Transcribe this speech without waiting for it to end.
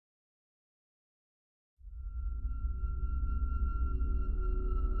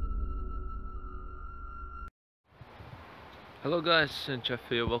Hello guys, and Jeff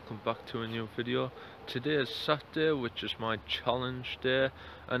here, welcome back to a new video. Today is Saturday, which is my challenge day,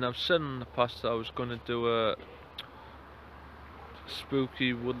 and I've said in the past that I was going to do a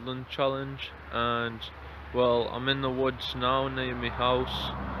spooky woodland challenge, and well, I'm in the woods now near my house,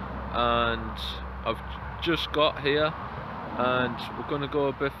 and I've just got here, and we're going to go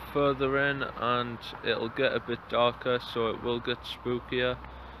a bit further in, and it'll get a bit darker, so it will get spookier.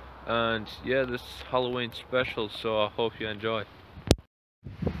 And yeah, this is Halloween special, so I hope you enjoy.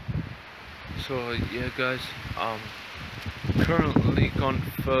 So yeah guys, I'm currently gone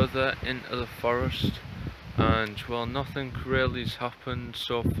further into the forest, and well, nothing really's happened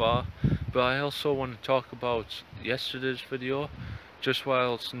so far, but I also want to talk about yesterday's video just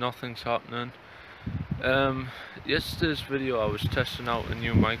whilst nothing's happening. Yesterday's video I was testing out a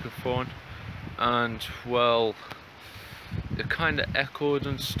new microphone, and well, it kind of echoed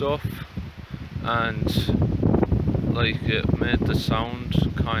and stuff, and like it made the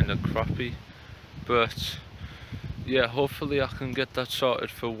sound kind of crappy. But yeah, hopefully I can get that sorted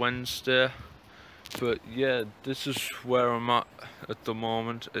for Wednesday. But yeah, this is where I'm at the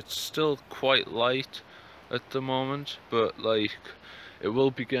moment. It's still quite light at the moment, but like it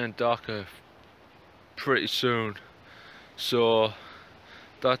will be getting darker pretty soon, so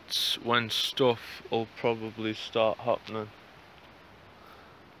that's when stuff will probably start happening.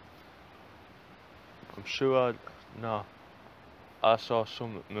 I'm sure I saw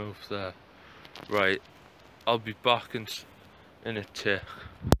something move there. Right, I'll be back in a tick.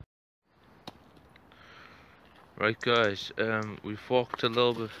 Right guys, we've walked a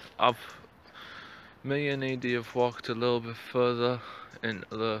little bit, me and Edie have walked a little bit further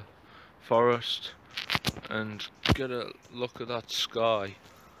into the forest, and get a look at that sky.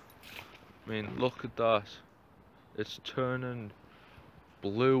 I mean, look at that. It's turning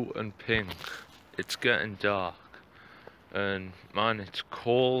blue and pink. It's getting dark, and man, it's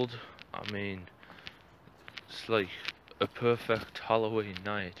cold. I mean, it's like a perfect Halloween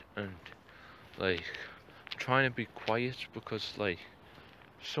night, and like I'm trying to be quiet because like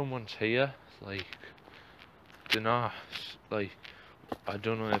someone's here. Like, like I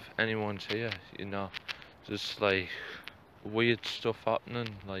don't know if anyone's here. You know, there's like weird stuff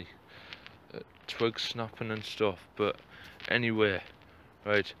happening, like twigs snapping and stuff. But anyway,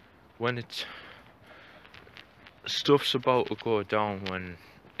 right, when it's stuff's about to go down, when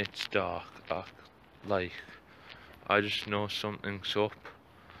it's dark, I just know something's up.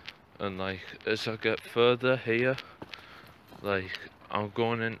 And like as I get further here, like I'm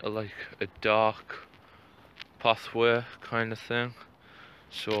going into like a dark pathway kind of thing.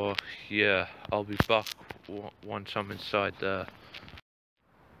 So yeah, I'll be back once I'm inside there.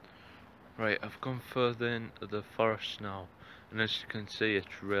 Right, I've gone further into the forest now, and as you can see,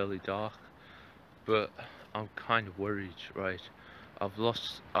 it's really dark. But I'm kind of worried, right? I've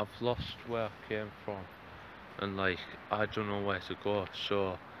lost where I came from, and like I don't know where to go.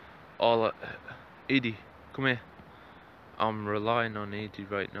 So Edie, come here. I'm relying on Edie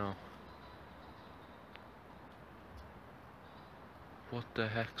right now. What the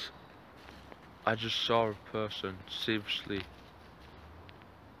heck's? I just saw a person, seriously.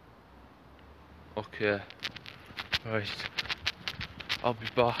 Okay, right, I'll be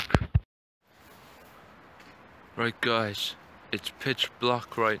back. Right guys, it's pitch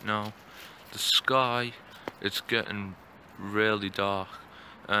black right now. The sky, it's getting really dark,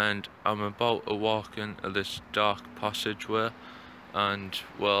 and I'm about to walk into this dark passageway, and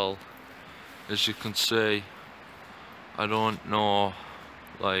well, as you can see, I don't know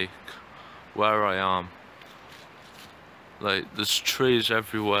like where I am. Like there's trees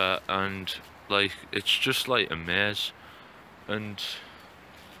everywhere, and like it's just like a maze, and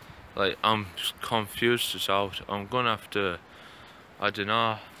like I'm confused as out. I'm gonna have to, I don't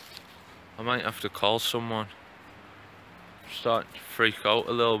know, I might have to call someone. I'm starting to freak out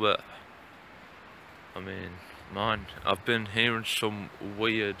a little bit. I mean, man, I've been hearing some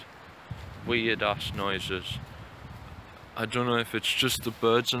weird ass noises. I don't know if it's just the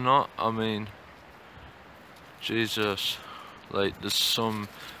birds or not. I mean, Jesus, like there's some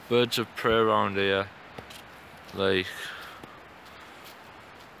birds of prey around here. Like,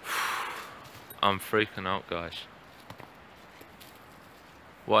 I'm freaking out, guys.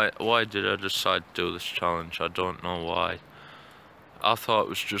 Why did I decide to do this challenge? I don't know why. I thought it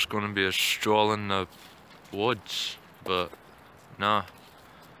was just going to be a stroll in the woods, but nah.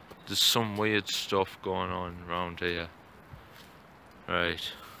 There's some weird stuff going on around here.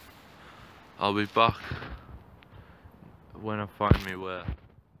 Right. I'll be back when I find me way.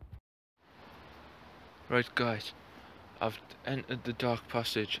 Right guys, I've entered the dark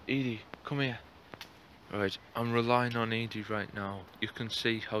passage. Edie, come here. Right, I'm relying on Edie right now. You can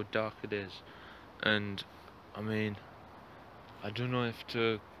see how dark it is. And, I mean, I don't know if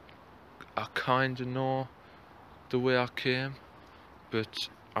to... I kinda know the way I came, but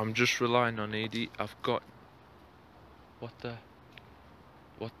I'm just relying on Edie. I've got... What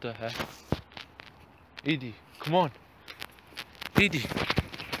the heck? Edie, come on! Edie!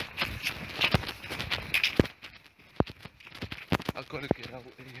 I gotta get out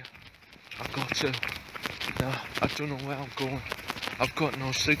of here. I got to. Nah, I don't know where I'm going. I've got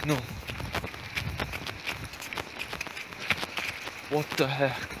no signal. What the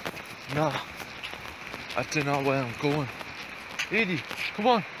heck? Nah, I don't know where I'm going. Edie, come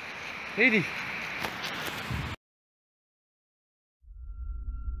on! Edie!